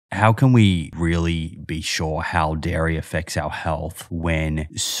How can we really be sure how dairy affects our health when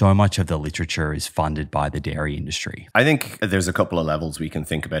so much of the literature is funded by the dairy industry? I think there's a couple of levels we can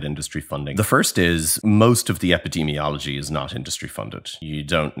think about industry funding. The first is most of the epidemiology is not industry funded. You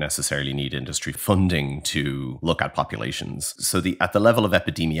don't necessarily need industry funding to look at populations. So at the level of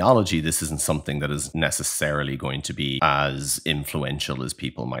epidemiology, this isn't something that is necessarily going to be as influential as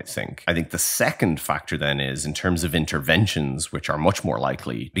people might think. I think the second factor then is in terms of interventions, which are much more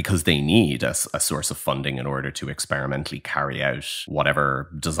likely because they need a source of funding in order to experimentally carry out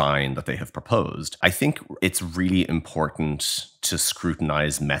whatever design that they have proposed. I think it's really important to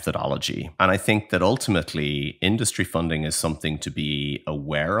scrutinize methodology. And I think that ultimately industry funding is something to be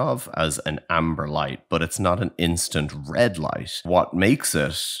aware of as an amber light, but it's not an instant red light. What makes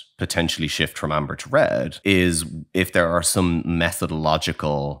it potentially shift from amber to red is if there are some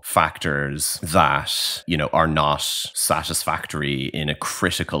methodological factors that, are not satisfactory in a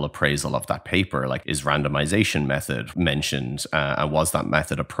critical appraisal of that paper. Like, is randomization method mentioned? And was that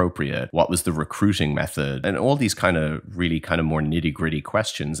method appropriate? What was the recruiting method? And all these really more nitty-gritty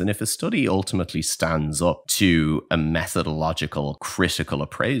questions. And if a study ultimately stands up to a methodological critical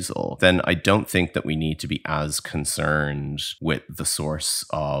appraisal, then I don't think that we need to be as concerned with the source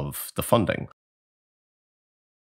of the funding.